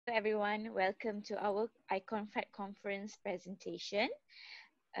everyone. Welcome to our ICONFED conference presentation.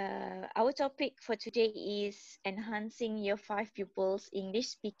 Our topic for today is enhancing Year 5 pupils' English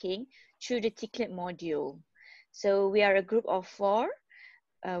speaking through the Tiklet module. So we are a group of 4.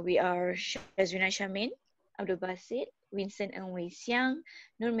 We are Shazwina Shamien, Abdul Basit, Winson Eng Wei Siang,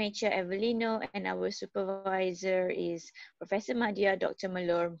 Nur Maechea Avelino, and our supervisor is Professor Madhya Dr.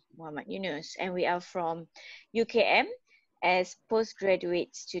 Malur Muhammad Yunus. And we are from UKM as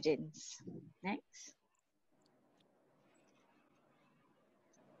postgraduate students. Next.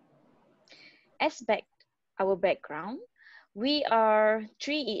 As our background, we are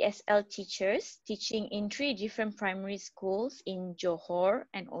 3 ESL teachers teaching in 3 different primary schools in Johor,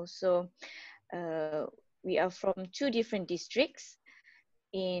 and also we are from 2 different districts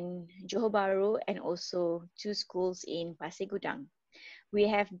in Johor Bahru and also 2 schools in Pasir Gudang. We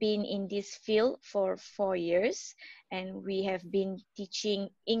have been in this field for 4 years, and we have been teaching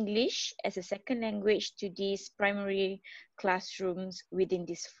English as a second language to these primary classrooms within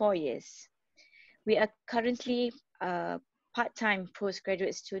these 4 years. We are currently part-time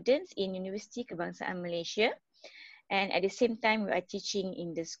postgraduate students in University Kebangsaan Malaysia, and at the same time we are teaching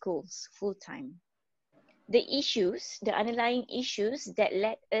in the schools full-time. The underlying issues that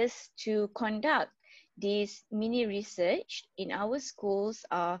led us to conduct this mini research in our schools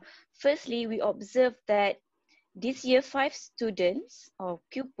are, firstly, we observed that these Year 5 students or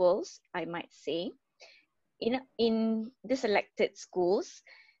pupils, I might say, in the selected schools,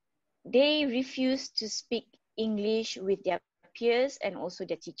 they refuse to speak English with their peers and also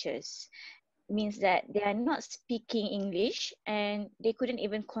their teachers. Means that they are not speaking English and they couldn't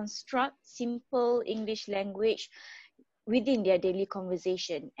even construct simple English language within their daily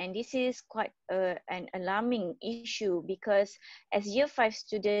conversation. And this is quite an alarming issue, because as Year 5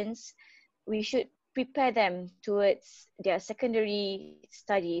 students, we should prepare them towards their secondary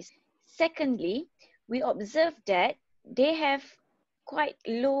studies. Secondly, we observe that they have quite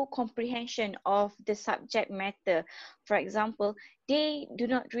low comprehension of the subject matter. For example, they do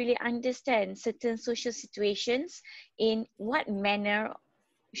not really understand certain social situations, in what manner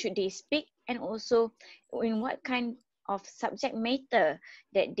should they speak, and also in what kind of subject matter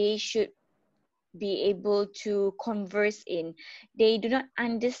that they should be able to converse in. They do not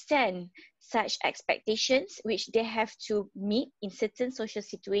understand such expectations which they have to meet in certain social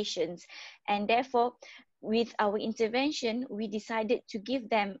situations, and therefore with our intervention, we decided to give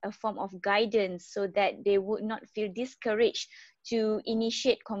them a form of guidance so that they would not feel discouraged to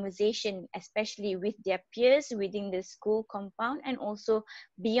initiate conversation, especially with their peers within the school compound and also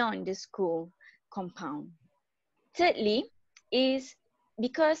beyond the school compound. Thirdly, is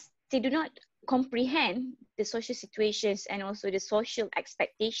because they do not comprehend the social situations and also the social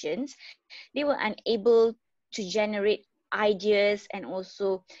expectations, they were unable to generate ideas and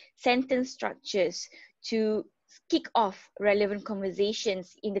also sentence structures to kick off relevant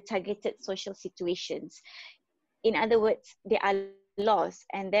conversations in the targeted social situations. In other words, they are lost,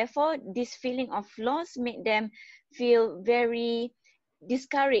 and therefore this feeling of loss made them feel very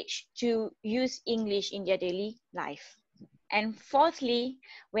discouraged to use English in their daily life. And fourthly,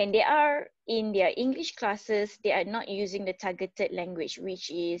 when they are in their English classes, they are not using the targeted language, which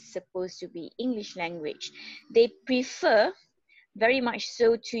is supposed to be English language. They prefer very much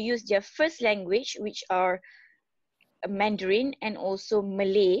so to use their first language, which are Mandarin and also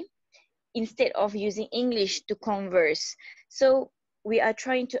Malay, instead of using English to converse. So we are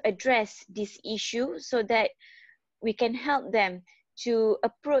trying to address this issue so that we can help them to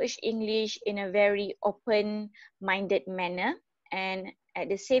approach English in a very open-minded manner, and at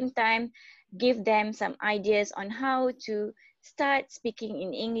the same time give them some ideas on how to start speaking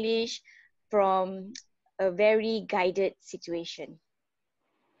in English from a very guided situation.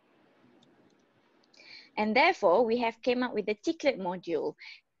 And therefore, we have came up with the Tiklet module.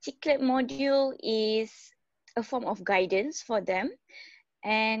 Tiklet module is a form of guidance for them,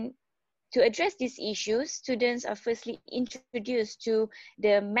 and to address these issues, students are firstly introduced to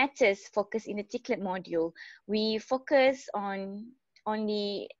the matters focused in the Tiklet module. We focus on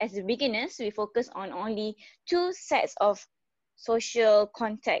as beginners, we focus on only 2 sets of social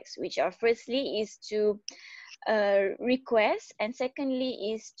contexts, which are firstly is to request, and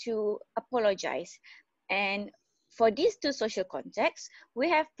secondly is to apologize. And for these 2 social contexts, we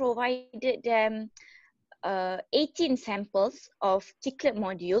have provided them 18 samples of Tiklet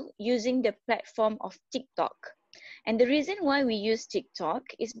module using the platform of TikTok. And the reason why we use TikTok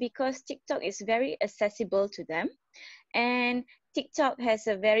is because TikTok is very accessible to them, and TikTok has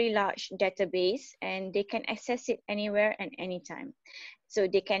a very large database and they can access it anywhere and anytime. So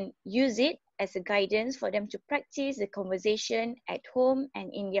they can use it as a guidance for them to practice the conversation at home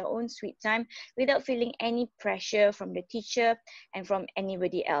and in their own sweet time without feeling any pressure from the teacher and from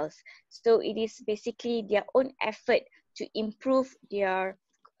anybody else. So it is basically their own effort to improve their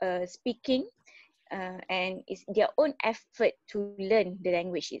speaking, and it's their own effort to learn the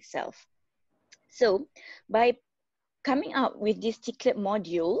language itself. So by coming up with these Tiklet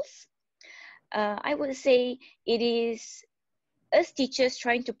modules, I would say it is us teachers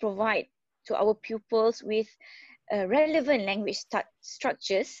trying to provide to our pupils with relevant language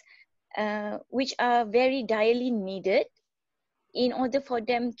structures, which are very direly needed in order for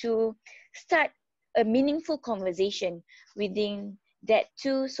them to start a meaningful conversation within that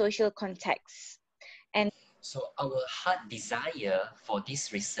two social contexts. And so our heart desire for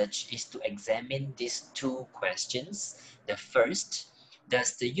this research is to examine these two questions. The first,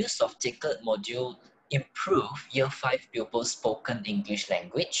 does the use of Tiklet module improve Year 5 pupils' spoken English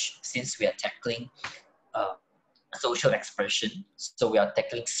language, since we are tackling social expression, so we are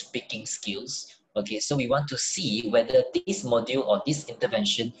tackling speaking skills. Okay, so we want to see whether this module or this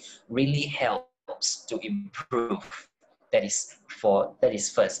intervention really helps to improve. That is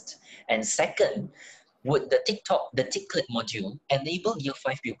first. And second, would the Tiklet module enable Year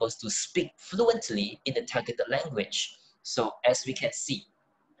 5 pupils to speak fluently in the targeted language? So as we can see,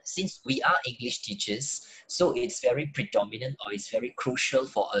 since we are English teachers, so it's very predominant, or it's very crucial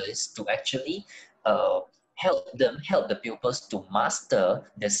for us to actually help the pupils to master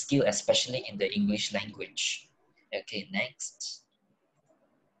the skill, especially in the English language. Okay, next.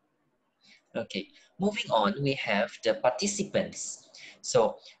 Okay, moving on, we have the participants.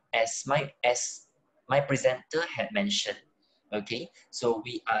 So as my presenter had mentioned, okay, so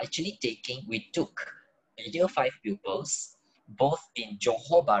we took Year 5 pupils, both in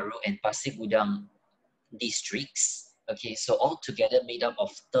Johor Bahru and Pasir Gudang districts. Okay, so altogether made up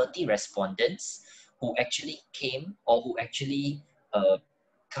of 30 respondents who actually came, or who actually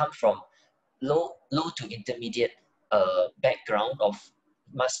come from low to intermediate background of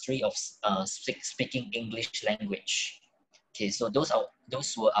mastery of speaking English language. Okay, so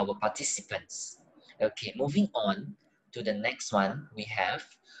those were our participants. Okay, moving on to the next one, we have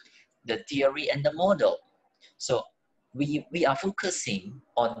the theory and the model. So we are focusing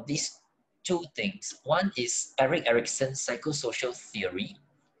on these two things. One is Erik Erikson's psychosocial theory,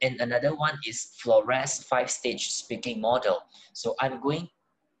 and another one is Flores' 5-stage speaking model. So I'm going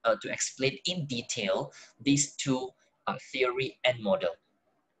to explain in detail these two theory and model.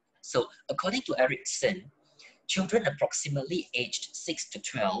 So according to Erikson, children approximately aged 6 to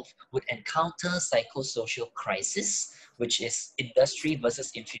 12 would encounter psychosocial crisis, which is industry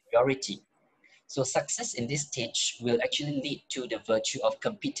versus inferiority. So success in this stage will actually lead to the virtue of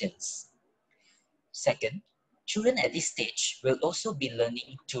competence. Second, children at this stage will also be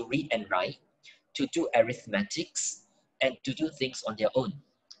learning to read and write, to do arithmetics, and to do things on their own.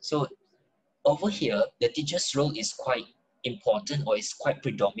 So over here, the teacher's role is quite important, or is quite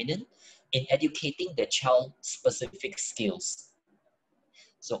predominant in educating the child specific skills.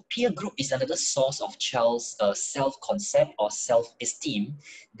 So peer group is another source of child's self-concept or self-esteem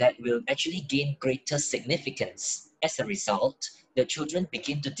that will actually gain greater significance. As a result, the children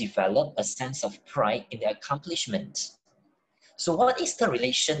begin to develop a sense of pride in their accomplishment. So what is the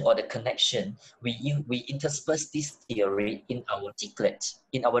relation or the connection? We intersperse this theory in our Tiklet,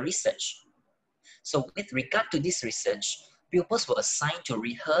 in our research. So with regard to this research, pupils were assigned to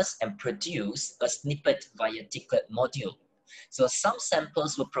rehearse and produce a snippet via Tiklet module. So some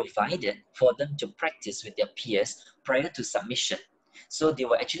samples were provided for them to practice with their peers prior to submission. So they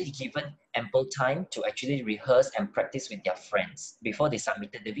were actually given ample time to actually rehearse and practice with their friends before they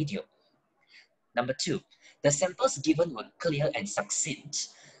submitted the video. Number two, the samples given were clear and succinct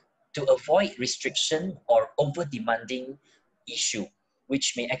to avoid restriction or over-demanding issue,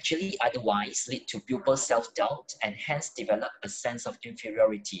 which may actually otherwise lead to pupil self-doubt and hence develop a sense of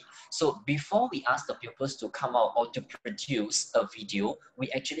inferiority. So before we ask the pupils to come out or to produce a video, we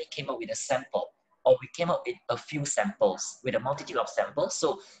actually came up with a sample, or we came up with a few samples, with a multitude of samples.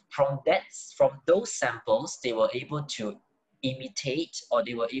 So from those samples, they were able to imitate, or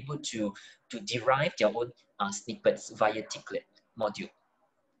they were able to derive their own snippets via Tiklet module.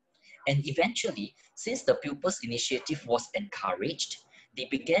 And eventually, since the pupils' initiative was encouraged, they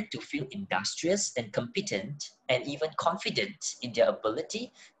began to feel industrious and competent, and even confident in their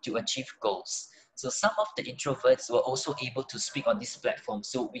ability to achieve goals. So some of the introverts were also able to speak on this platform.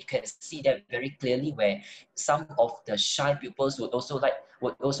 So we can see that very clearly, where some of the shy pupils would also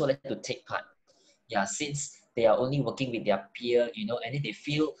like to take part. Yeah, since they are only working with their peer, and then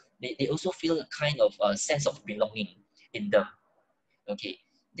they also feel a kind of a sense of belonging in them. Okay.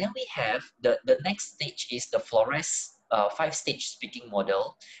 Then we have the next stage is the Flores 5-stage speaking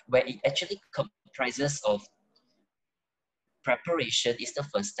model, where it actually comprises of preparation is the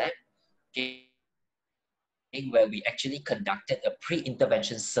first step, okay, where we actually conducted a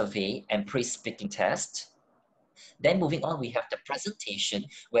pre-intervention survey and pre-speaking test. Then moving on, we have the presentation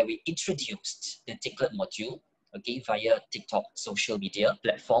where we introduced the Tiklet module, okay, via TikTok social media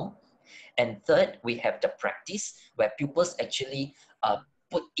platform. And third, we have the practice where pupils actually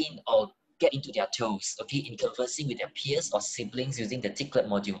put in or get into their toes, okay, in conversing with their peers or siblings using the Tiklet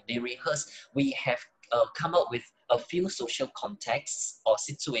module. They rehearse. We have come up with a few social contexts or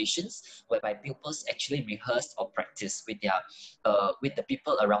situations whereby pupils actually rehearse or practice with the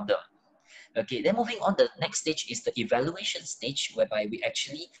people around them. Okay, then moving on, the next stage is the evaluation stage, whereby we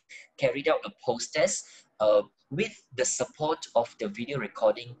actually carried out a post-test with the support of the video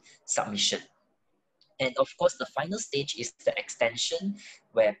recording submission. And of course, the final stage is the extension,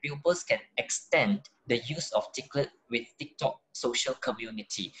 where pupils can extend the use of Tiklet with TikTok social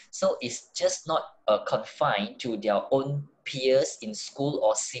community. So it's just not confined to their own peers in school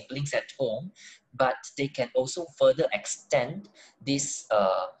or siblings at home, but they can also further extend this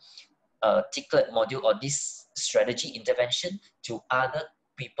Tiklet module or this strategy intervention to other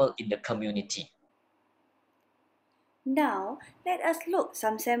people in the community. Now, let us look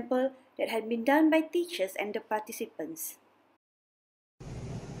some sample that had been done by teachers and the participants.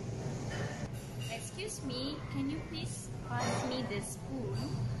 Excuse me, can you please pass me the spoon?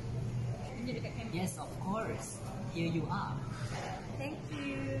 Yes, of course. Here you are. Thank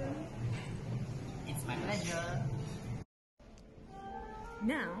you. It's my pleasure.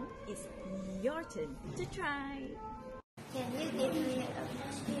 Now it's your turn to try. Can you give me a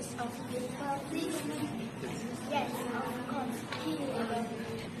piece of paper, please? Yes, of course. Here.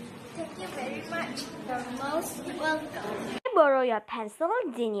 Thank you very much. You're most welcome. Can I borrow your pencil,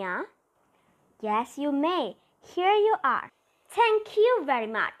 Dinia? Yes, you may. Here you are. Thank you very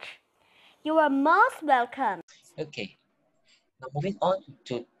much. You are most welcome. Okay, now moving on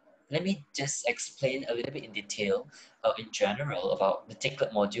to, let me just explain a little bit in detail, in general, about the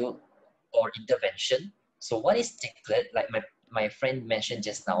Tiklet module or intervention. So what is Tiklet? Like my friend mentioned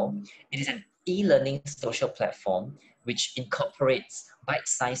just now, it is an e-learning social platform which incorporates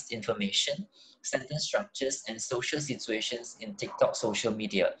bite-sized information, sentence structures, and social situations in TikTok social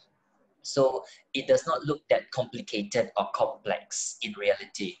media. So it does not look that complicated or complex in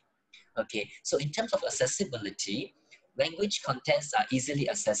reality. Okay, so in terms of accessibility, language contents are easily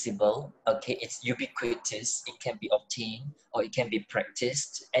accessible. Okay, it's ubiquitous. It can be obtained or it can be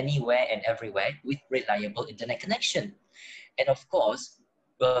practiced anywhere and everywhere with reliable internet connection. And of course,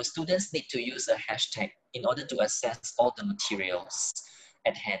 students need to use a hashtag in order to access all the materials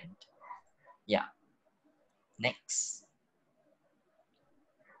at hand. Yeah. Next.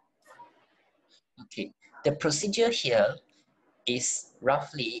 Okay, the procedure here is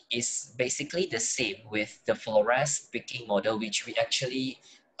basically the same with the Flores speaking model, which we actually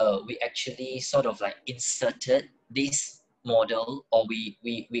sort of like inserted this model, or we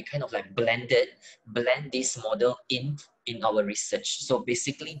kind of like blend this model in our research. So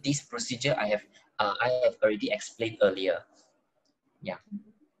basically, this procedure I have already explained earlier. Yeah.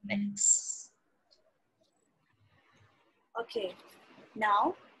 Next. Okay,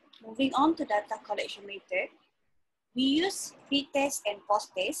 now moving on to data collection method. We use pre-test and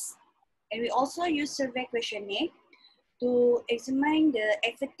post-test, and we also use survey questionnaire to examine the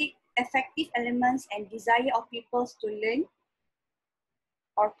effective elements and desire of pupils to learn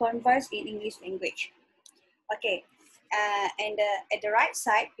or converse in English language. Okay, and at the right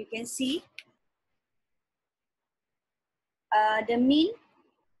side, you can see the mean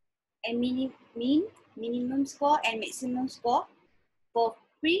and minimum score and maximum score for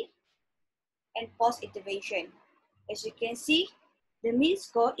pre and post intervention. As you can see, the mean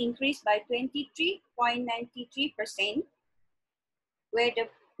score increased by 23.93%, where the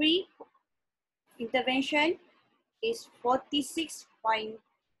pre-intervention is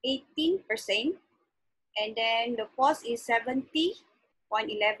 46.18%, and then the post is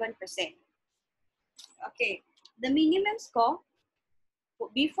 70.11%. Okay, the minimum score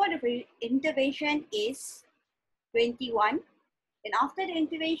before the intervention is 21, and after the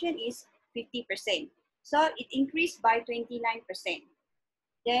intervention is 50%. So it increased by 29%.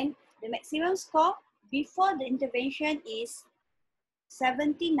 Then the maximum score before the intervention is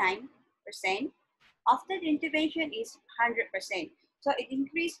 79%. After the intervention is 100%. So it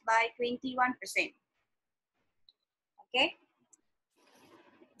increased by 21%. Okay.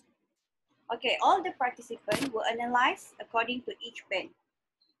 Okay, all the participants were analyzed according to each band.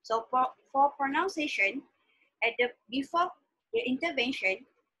 So for pronunciation, before the intervention,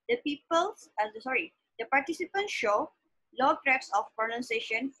 the participants show low grades of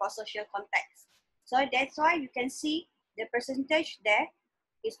pronunciation for social context. So that's why you can see the percentage there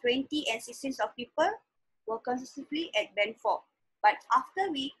is 20 and 16 of people were consistently at band 4. But after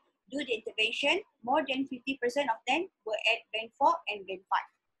we do the intervention, more than 50% of them were at band 4 and band 5.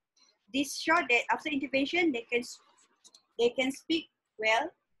 This shows that after intervention, they can speak well.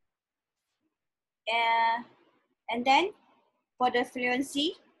 And then for the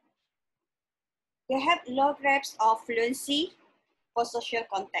fluency, they have low grades of fluency for social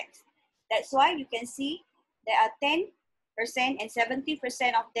context. That's why you can see there are 10% and 70%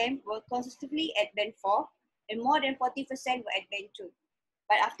 of them were consistently at band 4 and more than 40% were at band 2.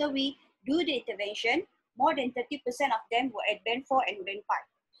 But after we do the intervention, more than 30% of them were at band 4 and band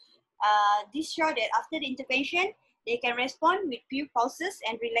 5. This shows that after the intervention, they can respond with few pulses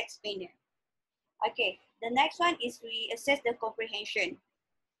and relaxed manner. Okay, the next one is we assess the comprehension.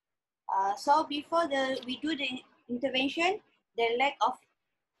 So before we do the intervention, the lack of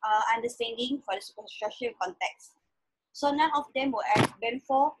understanding for the social context. So none of them were at band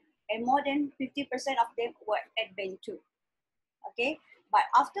 4 and more than 50% of them were at band 2. Okay, but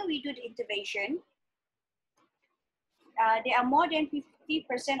after we do the intervention, there are more than 50%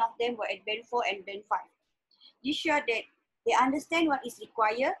 of them were at band 4 and band 5. This shows that they understand what is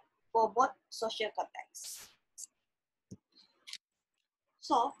required for both social contexts.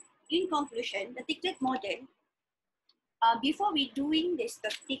 So, in conclusion, the Tiklet model, before we doing this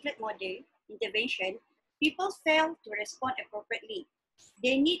Tiklet model intervention, people fail to respond appropriately.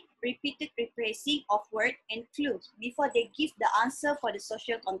 They need repeated rephrasing of word and clues before they give the answer for the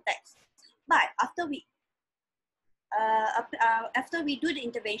social context. But after we do the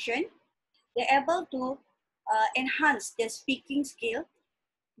intervention, they're able to enhance their speaking skill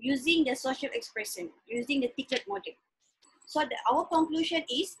using the social expression, using the Tiklet model. So our conclusion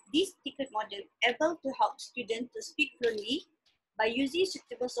is this Tiklet model able to help students to speak fluently by using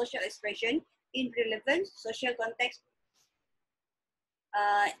suitable social expression in relevant social context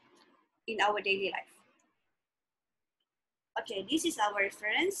in our daily life. Okay, this is our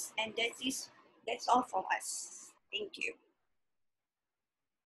reference, and that's all from us. Thank you.